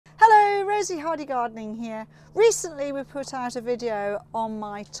Rosie Hardy Gardening here. Recently we put out a video on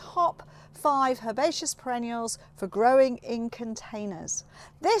my top 5 herbaceous perennials for growing in containers.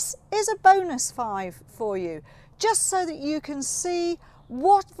 This is a bonus 5 for you, just so that you can see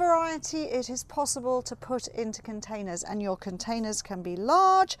what variety it is possible to put into containers. And your containers can be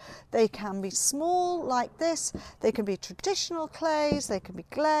large, they can be small like this, they can be traditional clays, they can be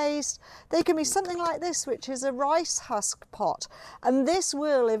glazed, they can be something like this, which is a rice husk pot, and this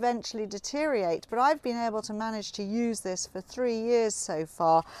will eventually deteriorate, but I've been able to manage to use this for 3 years so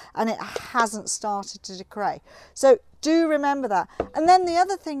far and it hasn't started to decay. So do remember that. And then the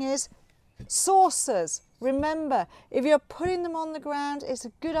other thing is saucers. Remember, if you're putting them on the ground, it's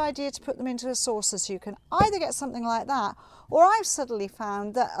a good idea to put them into a saucer, so you can either get something like that, or I've suddenly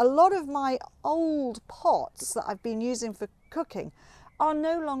found that a lot of my old pots that I've been using for cooking are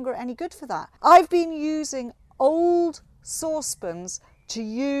no longer any good for that. I've been using old saucepans to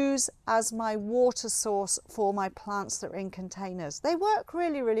use as my water source for my plants that are in containers. They work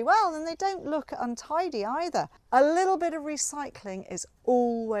really, really well, and they don't look untidy either. A little bit of recycling is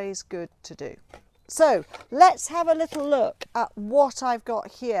always good to do. So let's have a little look at what I've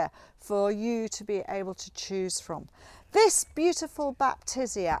got here for you to be able to choose from. This beautiful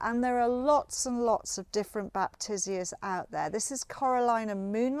Baptisia, and there are lots and lots of different Baptisias out there. This is Corallina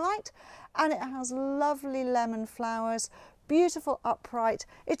Moonlight, and it has lovely lemon flowers, beautiful upright.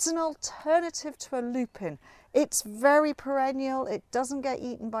 It's an alternative to a lupin. It's very perennial, it doesn't get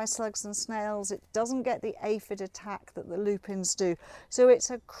eaten by slugs and snails, it doesn't get the aphid attack that the lupins do. So it's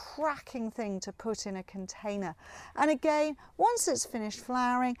a cracking thing to put in a container. And again, once it's finished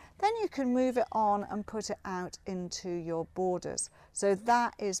flowering, then you can move it on and put it out into your borders. So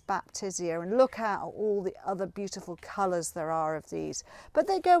that is Baptisia, and look at all the other beautiful colours there are of these. But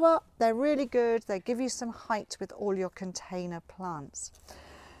they go up, they're really good, they give you some height with all your container plants.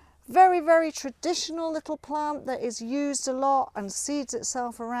 Very, very traditional little plant that is used a lot and seeds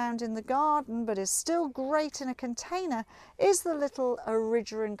itself around in the garden, but is still great in a container, is the little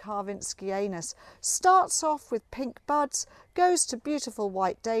Erigeron Karwinskianus. Starts off with pink buds, goes to beautiful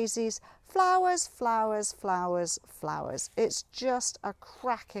white daisies, flowers, flowers, flowers, flowers. It's just a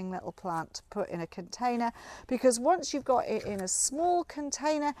cracking little plant to put in a container, because once you've got it in a small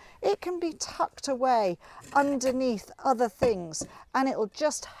container, it can be tucked away underneath other things, and it'll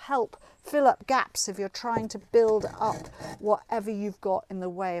just help fill up gaps if you're trying to build up whatever you've got in the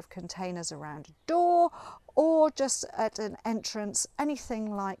way of containers around a door or just at an entrance,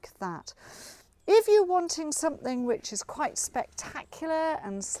 anything like that. If you're wanting something which is quite spectacular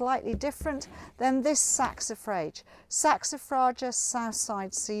and slightly different, then this Saxifrage, Saxifraga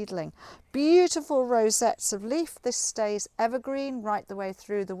Southside seedling. Beautiful rosettes of leaf. This stays evergreen right the way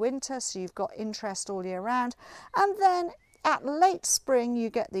through the winter, so you've got interest all year round. And then at late spring you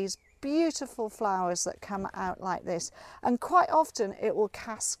get these beautiful flowers that come out like this, and quite often it will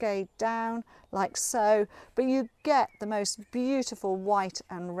cascade down like so, but you get the most beautiful white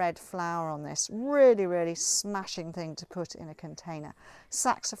and red flower on this. Really, really smashing thing to put in a container.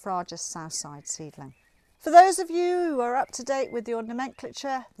 Saxifraga Southside seedling. For those of you who are up to date with your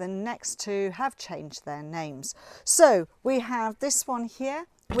nomenclature, the next two have changed their names. So we have this one here,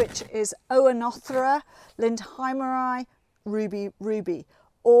 which is Oenothera lindheimeri ruby,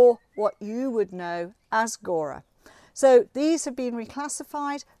 or what you would know as Gora. So these have been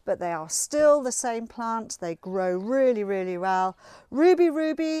reclassified, but they are still the same plant. They grow really, really well.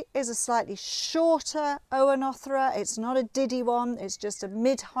 Ruby is a slightly shorter Oenothera. It's not a diddy one, it's just a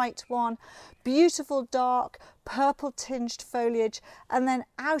mid-height one. Beautiful dark purple tinged foliage, and then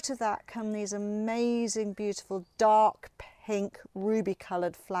out of that come these amazing beautiful dark pink ruby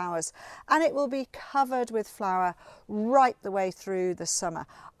coloured flowers, and it will be covered with flower right the way through the summer.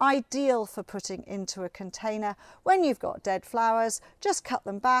 Ideal for putting into a container. When you've got dead flowers, just cut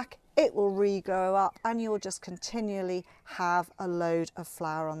them back, it will regrow up, and you'll just continually have a load of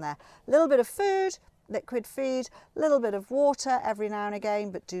flower on there. A little bit of food, liquid feed, a little bit of water every now and again,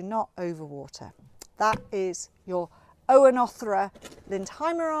 but do not overwater. That is your Oenothera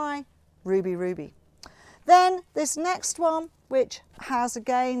lindheimeri ruby. Then this next one, which has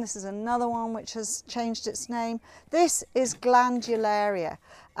again, this is another one which has changed its name. This is Glandularia,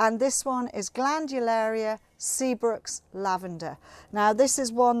 and this one is Glandularia Seabrook's Lavender. Now this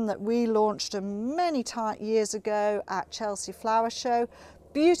is one that we launched many years ago at Chelsea Flower Show.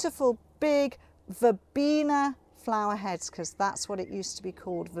 Beautiful big verbena flower heads, because that's what it used to be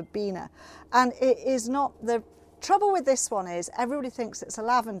called, verbena. And it is not, the trouble with this one is everybody thinks it's a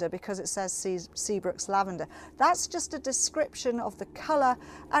lavender because it says Seabrook's Lavender. That's just a description of the colour,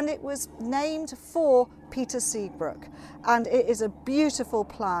 and it was named for Peter Seabrook, and it is a beautiful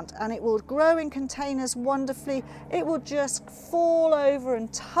plant and it will grow in containers wonderfully. It will just fall over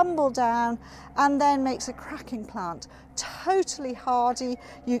and tumble down and then makes a cracking plant. Totally hardy.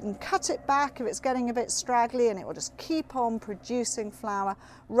 You can cut it back if it's getting a bit straggly and it will just keep on producing flower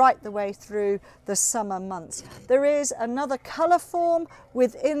right the way through the summer months. There is another colour form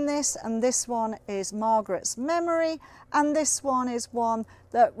within this, and this one is Margaret's Memory, and this one is one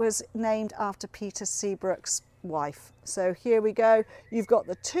that was named after Peter Seabrook's wife. So here we go, you've got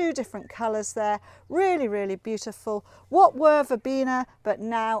the two different colours there, really, really beautiful. What were Verbena but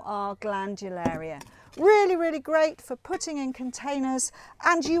now are Glandularia. Really, really great for putting in containers,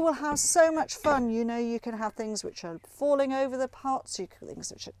 and you will have so much fun. You know, you can have things which are falling over the pots, you can have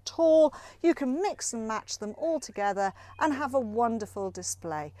things which are tall, you can mix and match them all together and have a wonderful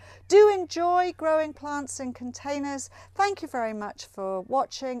display. Do enjoy growing plants in containers. Thank you very much for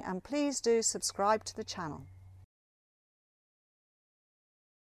watching, and please do subscribe to the channel.